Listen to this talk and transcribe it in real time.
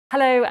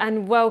Hello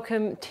and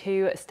welcome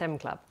to STEM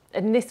Club.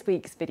 In this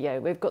week's video,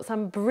 we've got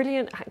some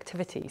brilliant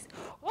activities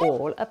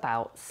all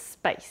about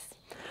space.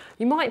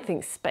 You might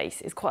think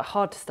space is quite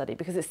hard to study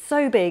because it's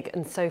so big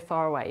and so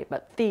far away,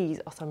 but these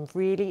are some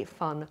really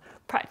fun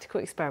practical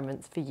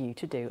experiments for you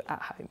to do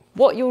at home.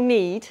 What you'll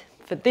need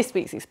for this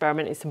week's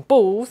experiment is some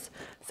balls,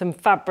 some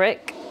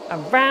fabric, a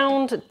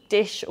round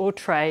dish or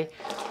tray,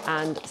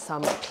 and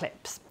some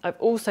clips. I've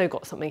also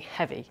got something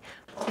heavy.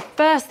 The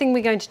first thing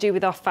we're going to do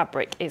with our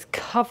fabric is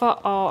cover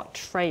our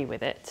tray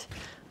with it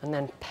and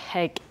then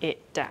peg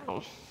it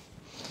down.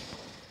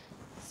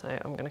 So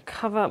I'm going to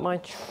cover my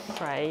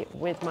tray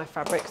with my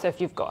fabric. So if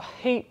you've got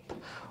a hoop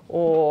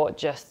or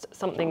just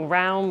something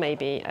round,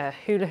 maybe a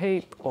hula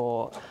hoop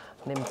or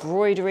an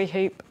embroidery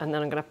hoop, and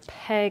then I'm going to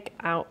peg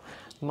out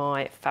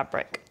my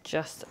fabric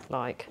just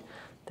like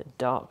the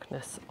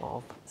darkness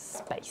of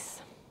space.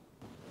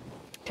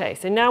 Okay,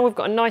 so now we've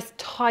got a nice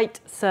tight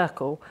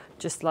circle,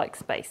 just like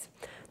space.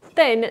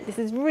 Then, this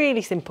is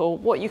really simple.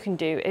 What you can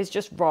do is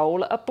just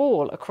roll a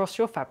ball across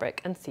your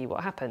fabric and see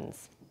what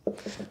happens.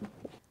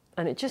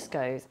 And it just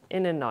goes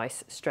in a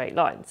nice straight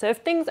line. So if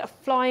things are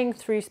flying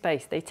through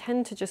space, they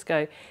tend to just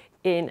go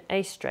in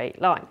a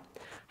straight line.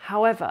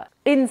 However,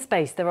 in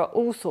space, there are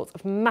all sorts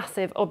of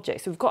massive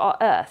objects. We've got our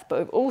Earth, but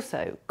we've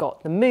also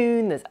got the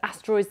moon, there's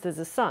asteroids, there's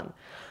the sun.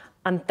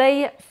 And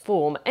they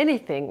form,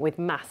 anything with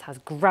mass has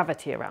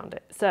gravity around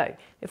it. So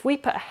if we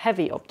put a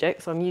heavy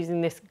object, so I'm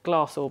using this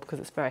glass orb because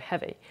it's very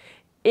heavy,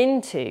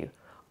 into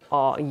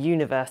our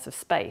universe of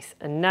space,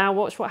 and now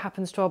watch what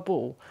happens to our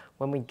ball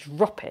when we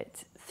drop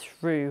it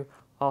through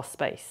our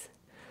space.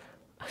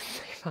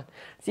 So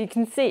you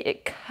can see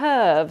it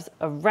curves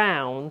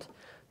around.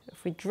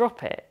 If we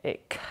drop it,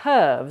 it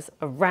curves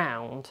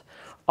around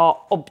our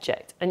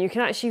object, and you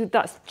can actually,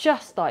 that's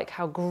just like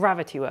how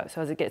gravity works.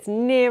 So as it gets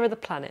nearer the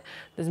planet,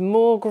 there's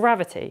more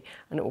gravity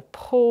and it will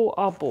pull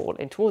our ball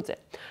in towards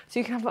it. So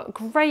you can have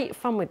great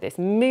fun with this,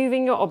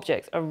 moving your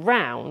objects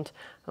around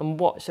and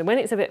watch. So when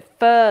it's a bit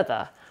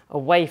further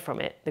away from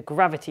it, the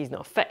gravity is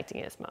not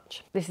affecting it as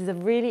much. This is a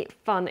really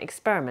fun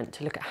experiment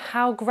to look at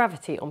how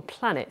gravity on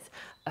planets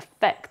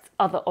affects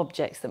other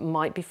objects that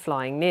might be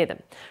flying near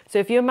them. So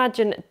if you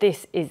imagine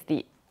this is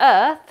the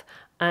Earth,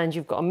 and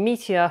you've got a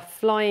meteor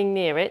flying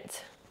near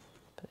it,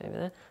 put it over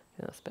there,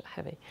 that's a bit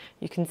heavy,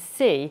 you can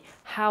see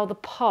how the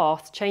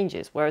path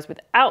changes, whereas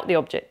without the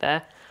object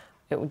there,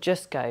 it will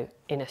just go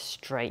in a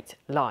straight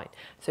line.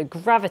 So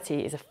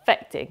gravity is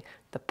affecting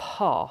the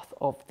path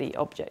of the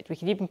object. We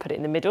can even put it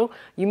in the middle.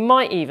 You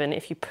might even,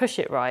 if you push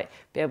it right,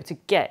 be able to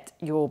get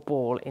your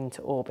ball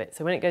into orbit.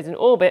 So when it goes in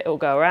orbit, it will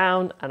go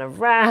around and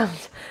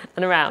around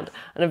and around,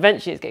 and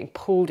eventually it's getting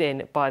pulled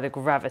in by the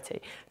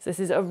gravity. So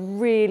this is a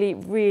really,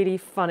 really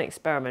fun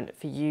experiment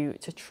for you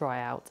to try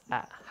out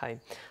at home.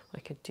 I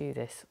could do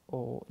this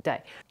all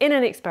day. In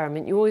an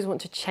experiment, you always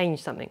want to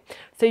change something.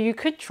 So you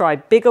could try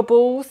bigger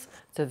balls,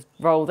 so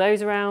roll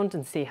those around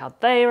and see how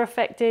they are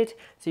affected.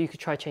 So you could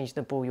try changing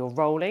the ball you're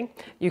rolling.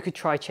 You could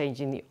try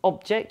changing the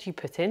object you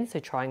put in, so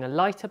trying a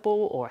lighter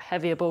ball or a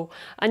heavier ball.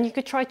 And you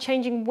could try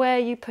changing where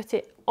you put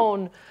it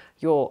on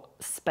your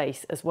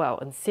space as well,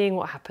 and seeing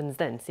what happens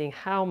then, seeing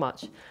how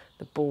much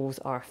the balls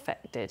are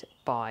affected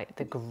by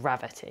the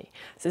gravity.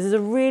 So this is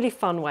a really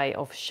fun way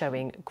of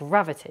showing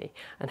gravity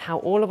and how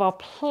all of our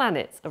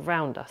planets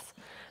around us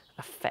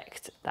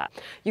affect that.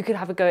 You could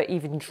have a go at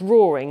even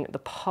drawing the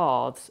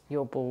paths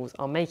your balls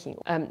are making.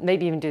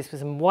 Maybe even do this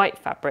with some white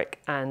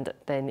fabric, and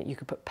then you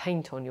could put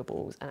paint on your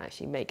balls and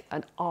actually make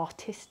an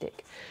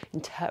artistic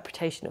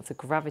interpretation of the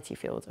gravity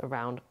fields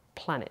around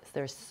planets.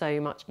 There is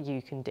so much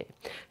you can do.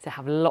 So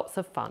have lots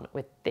of fun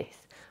with this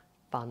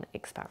fun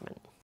experiment.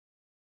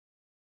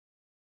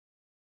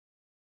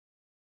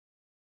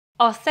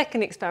 Our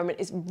second experiment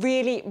is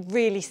really,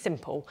 really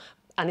simple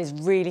and is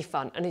really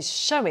fun, and is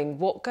showing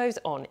what goes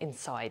on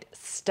inside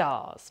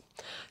stars.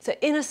 So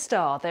in a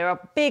star, there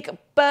are big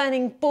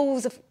burning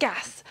balls of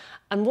gas,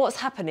 and what's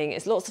happening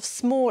is lots of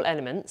small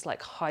elements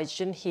like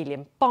hydrogen,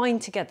 helium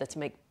bind together to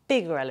make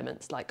bigger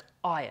elements like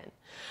iron.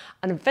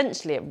 And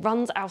eventually it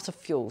runs out of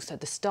fuel, so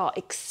the star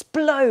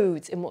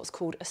explodes in what's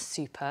called a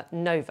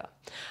supernova.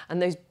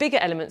 And those bigger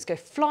elements go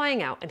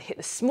flying out and hit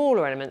the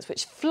smaller elements,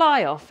 which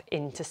fly off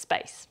into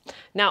space.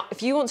 Now,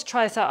 if you want to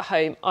try this out at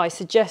home, I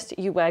suggest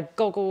you wear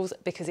goggles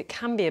because it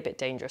can be a bit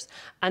dangerous.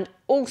 And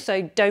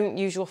also don't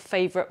use your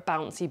favourite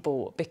bouncy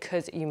ball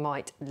because you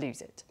might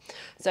lose it.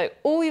 So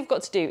all you've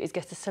got to do is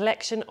get a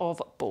selection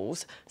of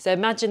balls. So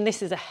imagine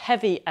this is a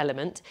heavy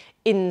element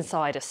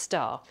inside a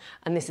star,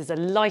 and this is a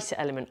lighter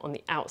element on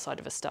the outside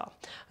of a star.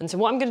 And so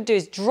what I'm going to do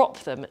is drop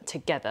them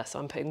together. So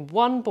I'm putting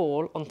one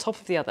ball on top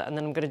of the other, and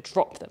then I'm going to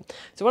drop them.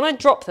 So when I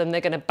drop them, they're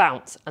going to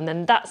bounce, and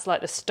then that's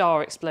like the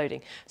star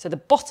exploding. So the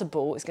bottom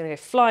ball is going to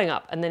go flying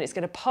up, and then it's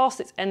going to pass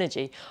its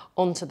energy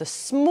onto the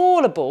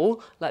smaller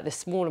ball, like the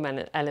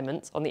smaller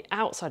elements on the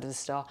outside of the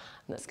star,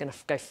 and that's going to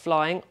go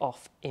flying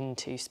off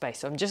into space.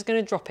 So I'm just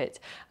going to drop it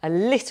a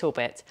little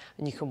bit,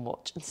 and you can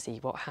watch and see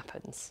what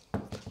happens.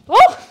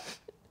 Oh!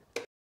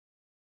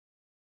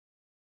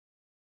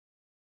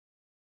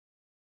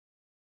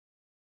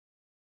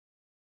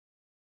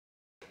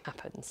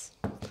 happens.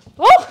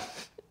 Oh!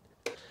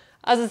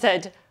 As I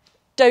said,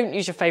 don't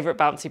use your favourite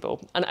bouncy ball,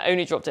 and I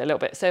only dropped it a little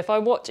bit. So if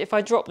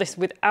I drop this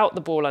without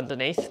the ball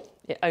underneath,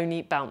 it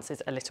only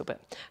bounces a little bit.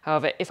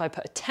 However, if I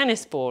put a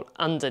tennis ball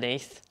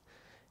underneath,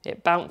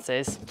 it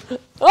bounces,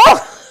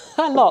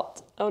 a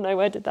lot. Oh no,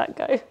 where did that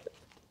go?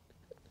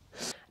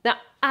 Now,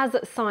 as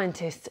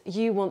scientists,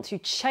 you want to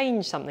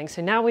change something.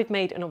 So now we've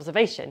made an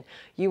observation,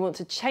 you want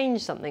to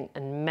change something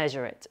and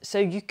measure it. So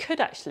you could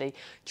actually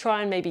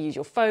try and maybe use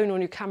your phone or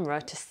your camera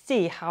to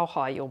see how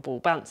high your ball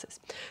bounces.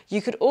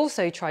 You could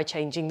also try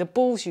changing the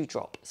balls you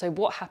drop. So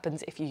what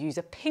happens if you use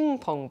a ping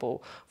pong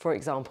ball, for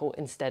example,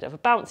 instead of a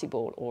bouncy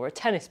ball or a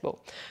tennis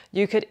ball?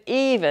 You could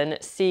even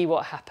see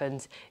what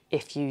happens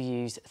if you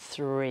use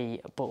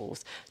 3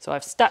 balls. So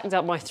I've stacked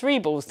up my 3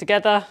 balls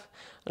together,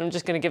 and I'm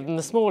just going to give them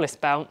the smallest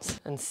bounce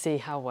and see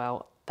how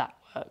well that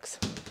works.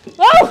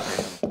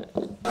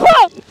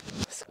 Oh!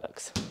 This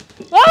works.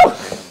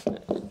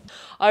 Oh!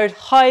 I would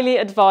highly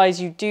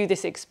advise you do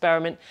this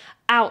experiment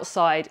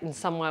outside in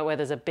somewhere where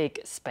there's a big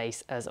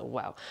space as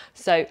well.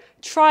 So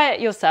try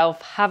it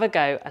yourself, have a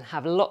go, and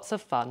have lots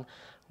of fun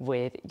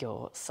with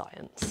your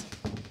science.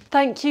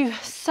 Thank you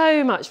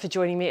so much for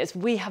joining me as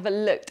we have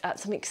looked at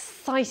some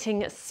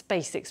exciting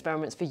space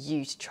experiments for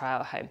you to try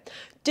out at home.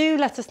 Do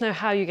let us know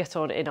how you get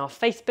on in our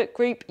Facebook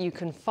group. You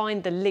can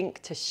find the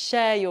link to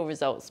share your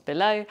results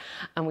below,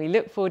 and we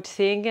look forward to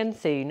seeing you again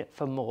soon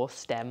for more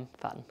STEM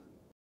fun.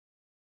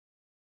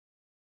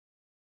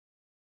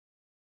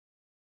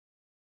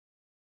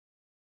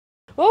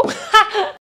 Oh!